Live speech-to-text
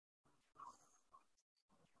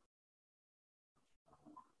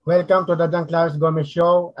Welcome to the Clarence Gomez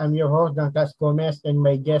Show. I'm your host, Clarence Gomez, and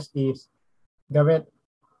my guest is Gareth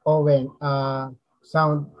Owen, a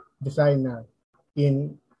sound designer.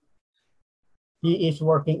 In He is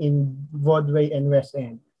working in Broadway and West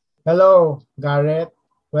End. Hello, Gareth.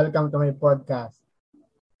 Welcome to my podcast.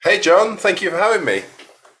 Hey, John. Thank you for having me.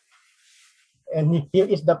 And here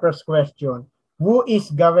is the first question. Who is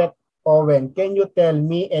Gareth Owen? Can you tell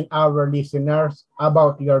me and our listeners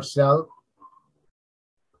about yourself?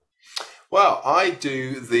 Well, I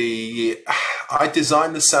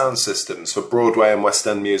design the sound systems for Broadway and West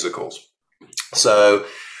End musicals. So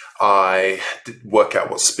I work out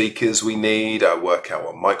what speakers we need, I work out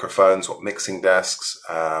what microphones, what mixing desks,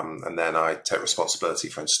 and then I take responsibility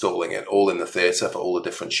for installing it all in the theatre for all the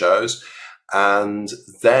different shows. And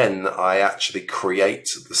then I actually create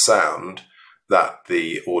the sound that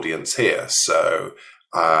the audience hears. So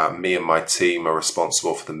me and my team are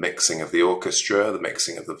responsible for the mixing of the orchestra, the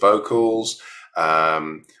mixing of the vocals.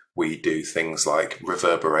 We do things like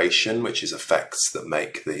reverberation, which is effects that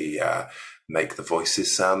make the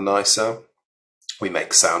voices sound nicer. We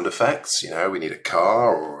make sound effects. We need a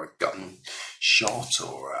car or a gun shot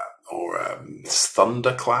or a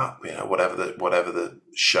thunderclap. Whatever the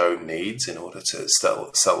show needs in order to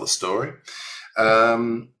sell the story.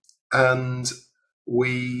 And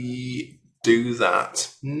we do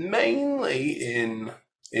that mainly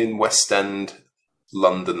in West End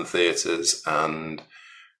London theatres and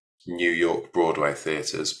New York Broadway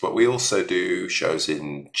theatres, but we also do shows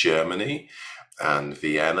in Germany and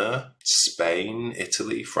Vienna, Spain,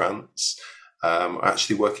 Italy, France. We're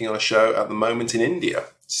actually working on a show at the moment in India.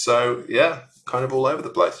 So yeah, kind of all over the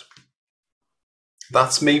place.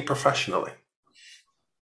 That's me professionally.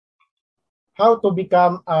 How to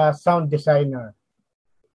become a sound designer?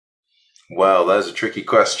 Well, there's a tricky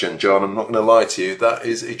question, John. I'm not going to lie to you. That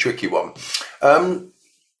is a tricky one.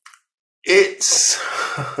 It's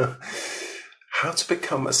how to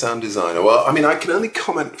become a sound designer. Well, I mean, I can only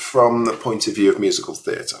comment from the point of view of musical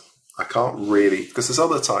theatre. I can't really, because there's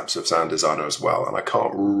other types of sound designer as well, and I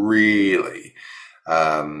can't really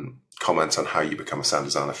comment on how you become a sound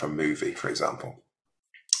designer for a movie, for example.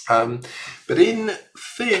 But in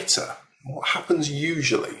theatre, what happens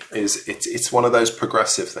usually is it's one of those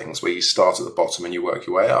progressive things where you start at the bottom and you work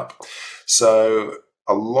your way up. So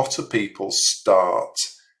a lot of people start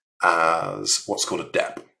as what's called a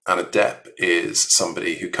DEP. And a DEP is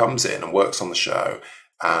somebody who comes in and works on the show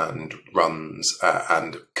and runs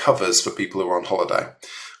and covers for people who are on holiday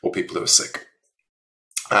or people who are sick.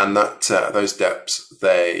 And that those DEPs,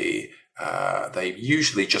 they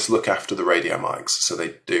usually just look after the radio mics. So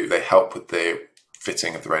they help with the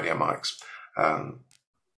fitting of the radio mics on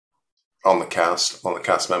the cast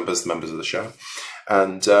members, the members of the show.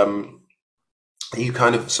 And you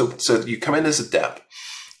kind of so you come in as a DEP.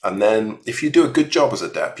 And then if you do a good job as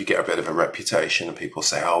a DEP, you get a bit of a reputation and people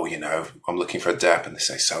say, oh, I'm looking for a DEP. And they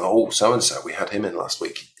say, so-and-so, we had him in last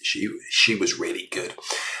week. She was really good.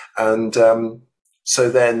 And so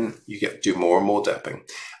then you get to do more and more DEPing.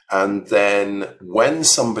 And then when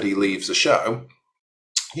somebody leaves a show,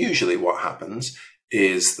 usually what happens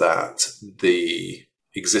is that the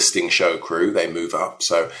existing show crew, they move up.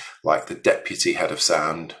 So like the deputy head of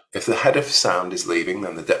sound, if the head of sound is leaving,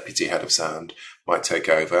 then the deputy head of sound might take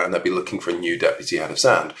over and they'll be looking for a new deputy head of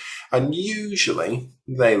sound. And usually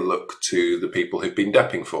they look to the people who've been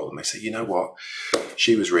depping for them. They say, you know what,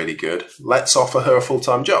 she was really good. Let's offer her a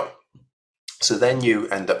full-time job. So then you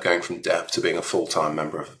end up going from DEP to being a full-time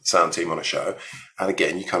member of the sound team on a show. And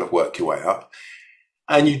again, you kind of work your way up.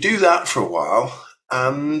 And you do that for a while.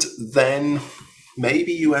 And then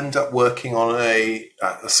maybe you end up working on a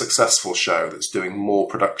successful show that's doing more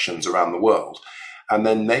productions around the world. And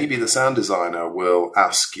then maybe the sound designer will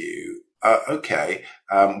ask you,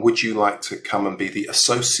 would you like to come and be the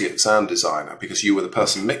associate sound designer? Because you were the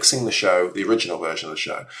person mixing the show, the original version of the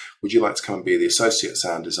show. Would you like to come and be the associate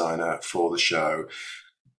sound designer for the show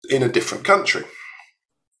in a different country?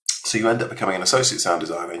 So you end up becoming an associate sound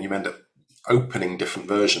designer and you end up opening different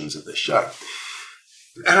versions of this show.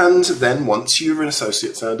 And then once you're an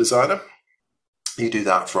associate sound designer, you do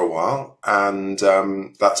that for a while. And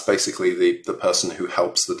that's basically the person who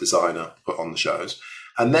helps the designer put on the shows.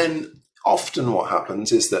 And then often what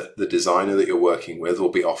happens is that the designer that you're working with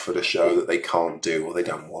will be offered a show that they can't do or they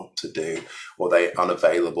don't want to do, or they're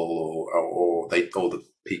unavailable, or the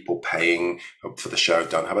people paying for the show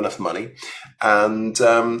don't have enough money. And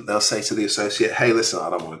they'll say to the associate, hey, listen, I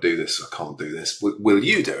don't want to do this. I can't do this. Will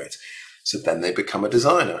you do it? So then they become a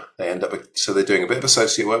designer. They're doing a bit of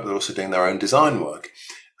associate work, but they're also doing their own design work.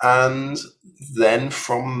 And then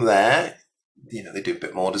from there, they do a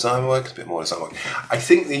bit more design work, a bit more design work. I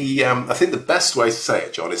think the best way to say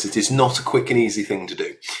it, John, is it is not a quick and easy thing to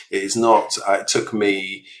do. It is not. It took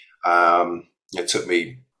me 10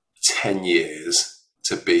 years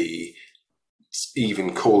to be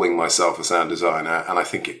even calling myself a sound designer, and I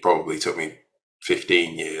think it probably took me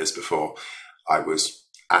 15 years before I was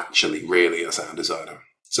actually really a sound designer.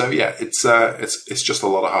 So yeah, it's just a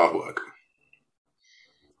lot of hard work.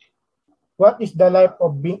 What is the life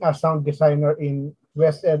of being a sound designer in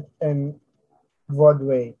West End and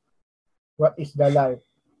Broadway? What is the life?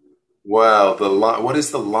 Well, what is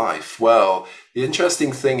the life? Well, the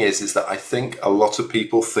interesting thing is that I think a lot of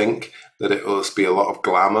people think that it will be a lot of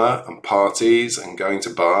glamour and parties and going to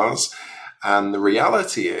bars. And the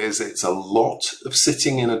reality is it's a lot of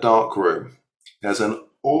sitting in a dark room. There's an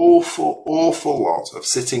awful lot of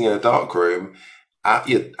sitting in a dark room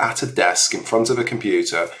at a desk in front of a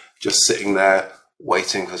computer, just sitting there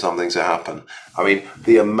waiting for something to happen. I mean,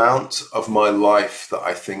 the amount of my life that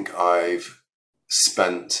I think I've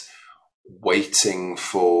spent waiting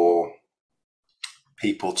for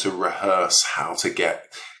people to rehearse how to get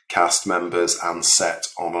cast members and set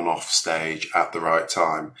on and off stage at the right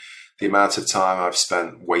time. The amount of time I've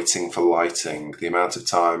spent waiting for lighting, the amount of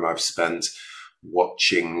time I've spent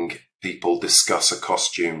watching people discuss a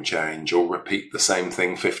costume change or repeat the same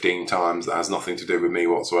thing 15 times that has nothing to do with me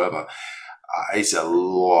whatsoever. It's a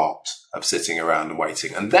lot of sitting around and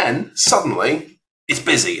waiting. And then suddenly it's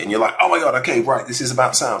busy and you're like, oh my God, okay, right, this is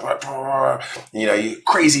about sound, right? You're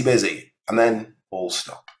crazy busy. And then all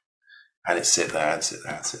stop. And it's sit there and sit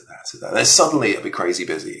there and sit there and sit there. And then suddenly it'll be crazy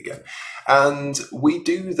busy again. And we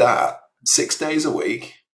do that 6 days a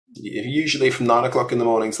week, usually from 9 o'clock in the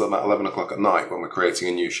morning till about 11 o'clock at night when we're creating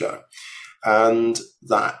a new show. And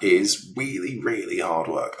that is really, really hard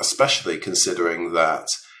work, especially considering that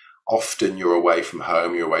often you're away from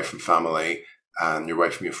home, you're away from family, and you're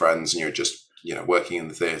away from your friends, and you're just, working in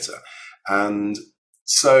the theatre. And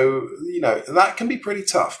so, that can be pretty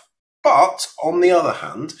tough. But on the other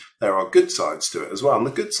hand, there are good sides to it as well. And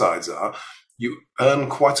the good sides are you earn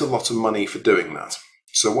quite a lot of money for doing that.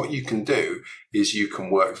 So what you can do is you can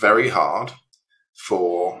work very hard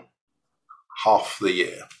for half the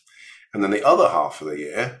year. And then the other half of the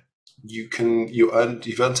year, you've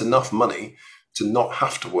earned enough money to not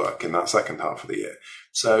have to work in that second half of the year.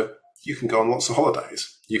 So you can go on lots of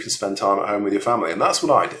holidays. You can spend time at home with your family. And that's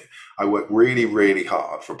what I do. I work really, really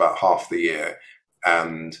hard for about half the year.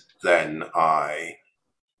 And then I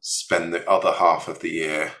spend the other half of the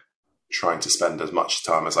year trying to spend as much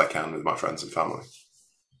time as I can with my friends and family.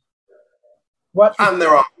 And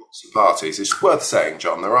there are lots of parties. It's worth saying,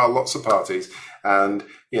 John, there are lots of parties. And,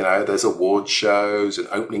 there's award shows and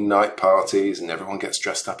opening night parties and everyone gets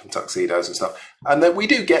dressed up in tuxedos and stuff. And then we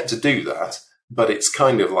do get to do that, but it's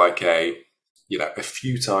kind of like a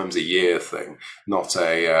few times a year thing, not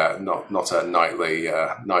a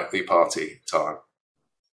nightly party time.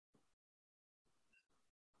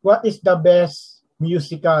 What is the best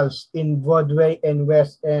musicals in Broadway and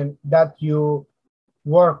West End that you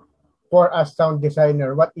work for as sound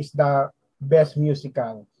designer? What is the best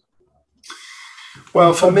musical?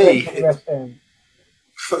 Well, for me,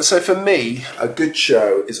 for me, a good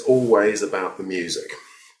show is always about the music.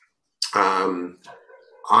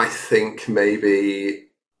 I think maybe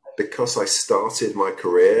because I started my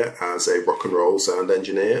career as a rock and roll sound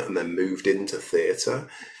engineer and then moved into theatre,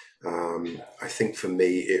 I think for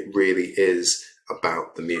me it really is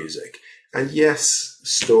about the music. And yes,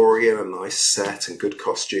 story and a nice set and good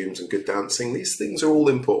costumes and good dancing, these things are all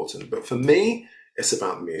important. But for me, it's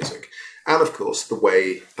about the music. And of course, the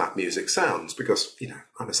way that music sounds, because,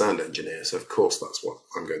 I'm a sound engineer, so of course that's what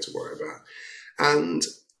I'm going to worry about. And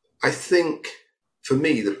I think for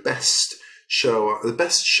me, the best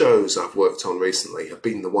shows I've worked on recently have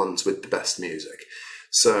been the ones with the best music.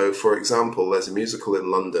 So, for example, there's a musical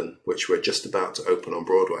in London, which we're just about to open on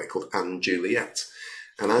Broadway, called Anne Juliet.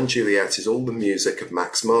 And Anne Juliet is all the music of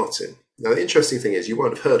Max Martin. Now, the interesting thing is you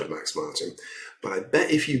won't have heard of Max Martin, but I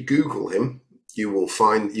bet if you Google him, you will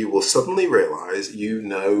suddenly realize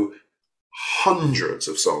hundreds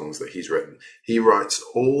of songs that he's written. He writes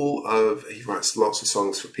lots of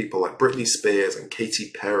songs for people like Britney Spears and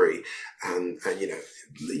Katy Perry, and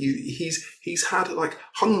he's had like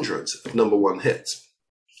hundreds of #1 hits,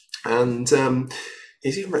 and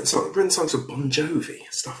he's even written songs for Bon Jovi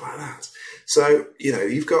and stuff like that. So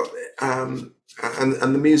you've got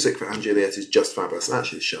and the music for Anne Juliet is just fabulous. And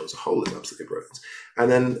actually, the show as a whole is absolutely brilliant. And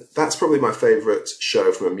then that's probably my favourite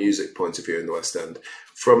show from a music point of view in the West End.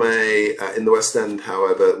 In the West End,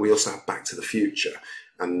 however, we also have Back to the Future.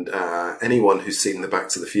 And anyone who's seen the Back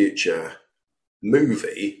to the Future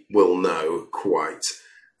movie will know quite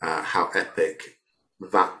how epic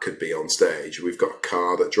that could be on stage. We've got a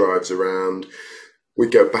car that drives around. We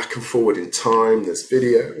go back and forward in time. There's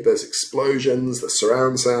video, there's explosions, there's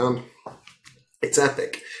surround sound. It's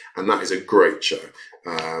epic, and that is a great show.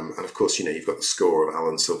 And of course, you've got the score of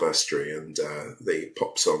Alan Silvestri and the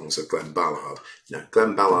pop songs of Glenn Ballard.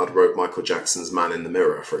 Glenn Ballard wrote Michael Jackson's "Man in the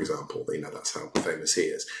Mirror," for example. That's how famous he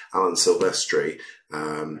is. Alan Silvestri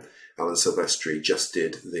just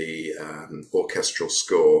did the orchestral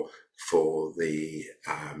score for the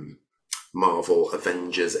Marvel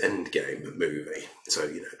Avengers Endgame movie. So,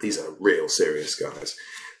 these are real serious guys.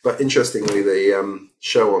 But interestingly, the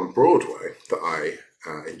show on Broadway that I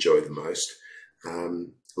enjoy the most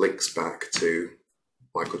links back to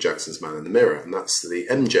Michael Jackson's Man in the Mirror, and that's the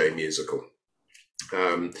MJ musical.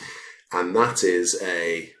 And that's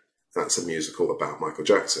a musical about Michael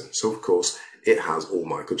Jackson. So, of course, it has all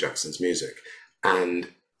Michael Jackson's music.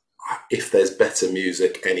 And if there's better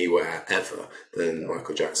music anywhere ever than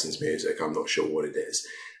Michael Jackson's music, I'm not sure what it is.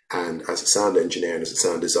 And as a sound engineer and as a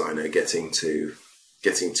sound designer, getting to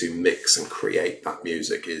mix and create that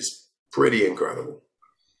music is pretty incredible.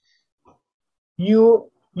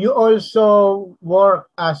 You also work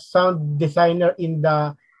as sound designer in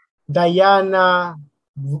the Diana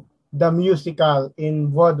the musical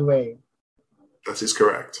in Broadway. That is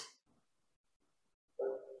correct.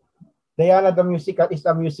 Diana the musical is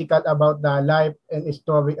a musical about the life and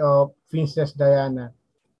story of Princess Diana.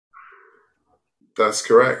 That's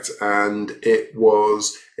correct, and it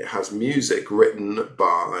has music written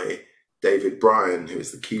by David Bryan, who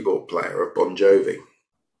is the keyboard player of Bon Jovi.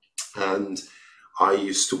 And I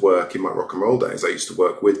used to work in my rock and roll days. I used to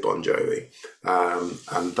work with Bon Jovi,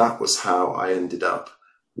 and that was how I ended up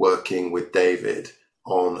working with David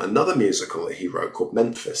on another musical that he wrote called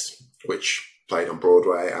Memphis, which played on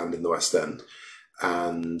Broadway and in the West End,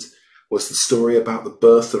 and was the story about the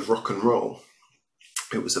birth of rock and roll.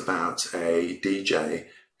 It was about a DJ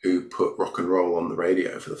who put rock and roll on the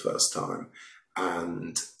radio for the first time,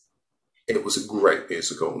 and it was a great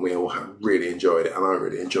musical, and we all really enjoyed it, and I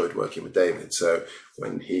really enjoyed working with David. So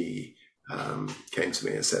when he came to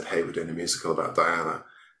me and said, "Hey, we're doing a musical about Diana,"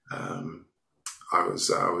 I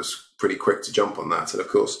was pretty quick to jump on that. And of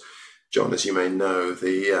course, John, as you may know,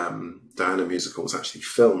 the Diana musical was actually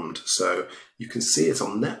filmed, so you can see it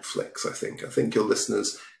on Netflix. I think your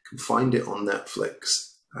listeners can find it on Netflix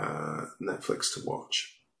to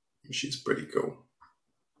watch, which is pretty cool.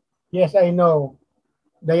 Yes, I know.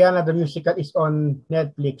 Diana the musical is on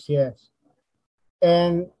Netflix, yes.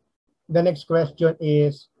 And the next question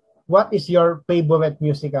is, what is your favorite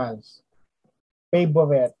musicals?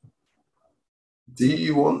 Favorite. Do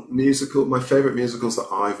you want my favorite musicals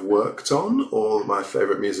that I've worked on, or my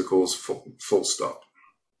favorite musicals full stop?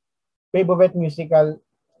 Favorite musical,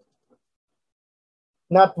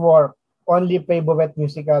 not work, only favorite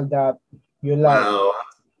musical that you like.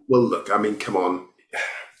 Well, look, I mean, come on.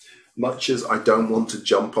 Much as I don't want to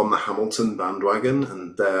jump on the Hamilton bandwagon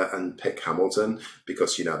and pick Hamilton,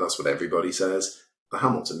 because that's what everybody says, the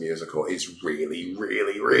Hamilton musical is really,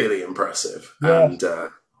 really, really impressive. Yes. And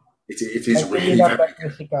it is really love that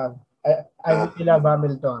musical. I really love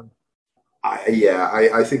Hamilton.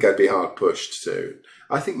 I think I'd be hard pushed to.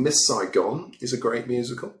 I think Miss Saigon is a great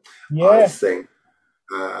musical. Yes.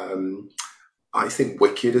 I think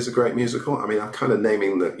Wicked is a great musical. I mean, I'm kind of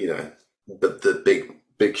naming the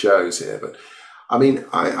big shows here, but I mean,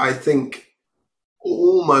 I think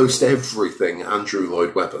almost everything Andrew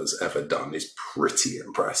Lloyd Webber's ever done is pretty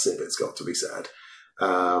impressive, it's got to be said.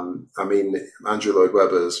 I mean, Andrew Lloyd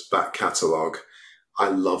Webber's back catalogue, I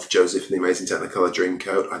love Joseph and the Amazing Technicolor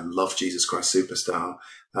Dreamcoat. I love Jesus Christ Superstar.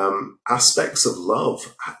 Aspects of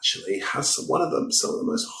Love actually has some of the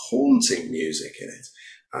most haunting music in it.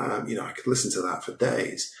 I could listen to that for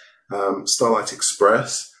days. Starlight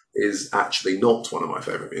Express is actually not one of my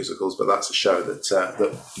favourite musicals, but that's a show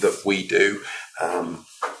that we do.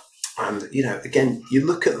 And again, you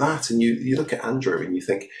look at that and you look at Andrew and you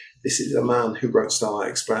think, this is a man who wrote Starlight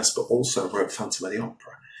Express, but also wrote Phantom of the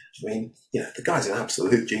Opera. I mean, the guy's an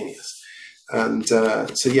absolute genius. And so,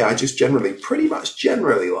 yeah, I just pretty much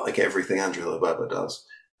generally like everything Andrew Lloyd Webber does.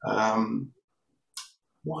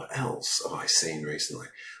 What else have I seen recently?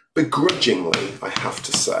 Begrudgingly, I have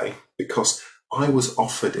to say, because I was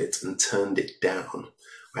offered it and turned it down.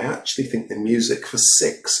 I actually think the music for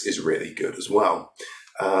Six is really good as well.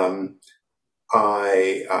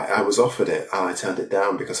 I was offered it and I turned it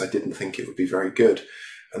down because I didn't think it would be very good.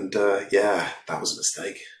 And that was a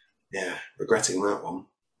mistake. Yeah, regretting that one.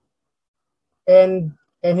 And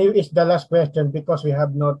here is the last question because we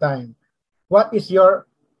have no time. What is your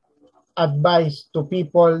advice to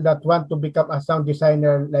people that want to become a sound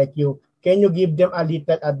designer like you? Can you give them a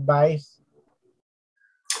little advice?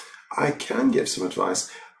 I can give some advice.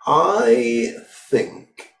 I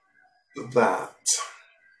think that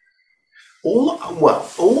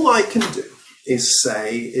all I can do is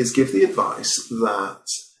give the advice that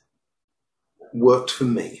worked for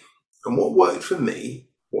me. And what worked for me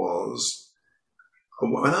was,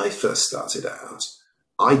 when I first started out,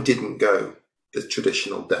 I didn't go the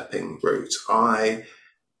traditional depping route. I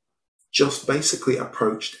just basically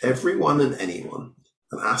approached everyone and anyone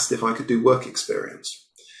and asked if I could do work experience.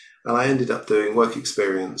 And I ended up doing work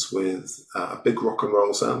experience with a big rock and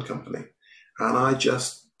roll sound company. And I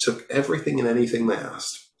just took everything and anything they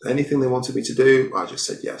asked. Anything they wanted me to do, I just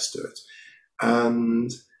said yes to it.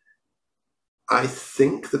 And I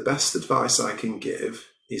think the best advice I can give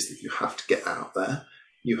is that you have to get out there.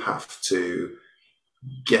 You have to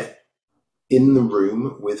get in the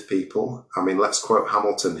room with people. I mean, let's quote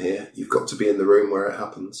Hamilton here. You've got to be in the room where it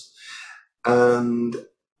happens. And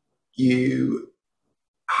you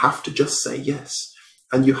have to just say yes.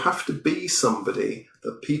 And you have to be somebody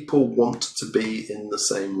that people want to be in the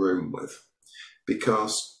same room with.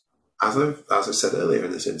 Because, as I said earlier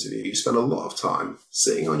in this interview, you spend a lot of time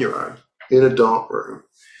sitting on your own in a dark room,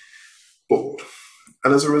 bored.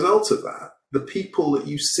 And as a result of that, the people that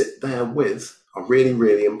you sit there with are really,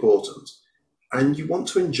 really important. And you want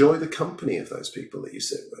to enjoy the company of those people that you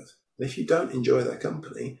sit with. And if you don't enjoy their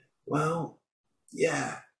company, well,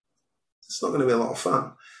 yeah, it's not going to be a lot of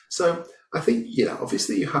fun. So I think,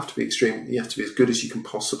 obviously you have to be you have to be as good as you can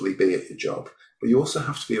possibly be at your job, but you also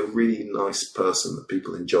have to be a really nice person that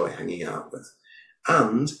people enjoy hanging out with.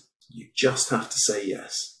 And you just have to say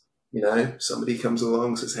yes. Somebody comes along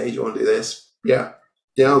and says, hey, do you want to do this? Yeah,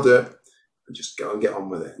 I'll do it. And just go and get on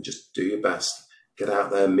with it and just do your best. Get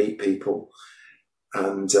out there, meet people,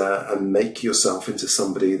 and make yourself into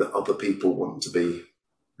somebody that other people want to be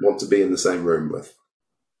in the same room with.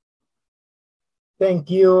 Thank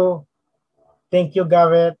you. Thank you,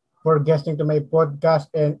 Gareth, for guesting to my podcast.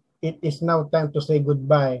 And it is now time to say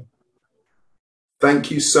goodbye.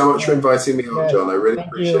 Thank you so much for inviting me on, John. I really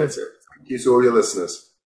appreciate it. Thank you to all your listeners.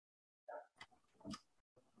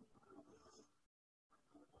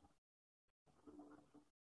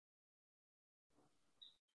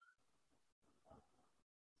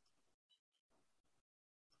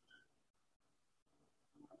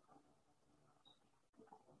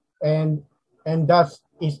 And that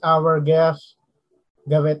is our guest,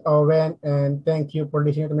 Gareth Owen. And thank you for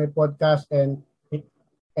listening to my podcast.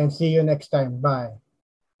 And see you next time. Bye.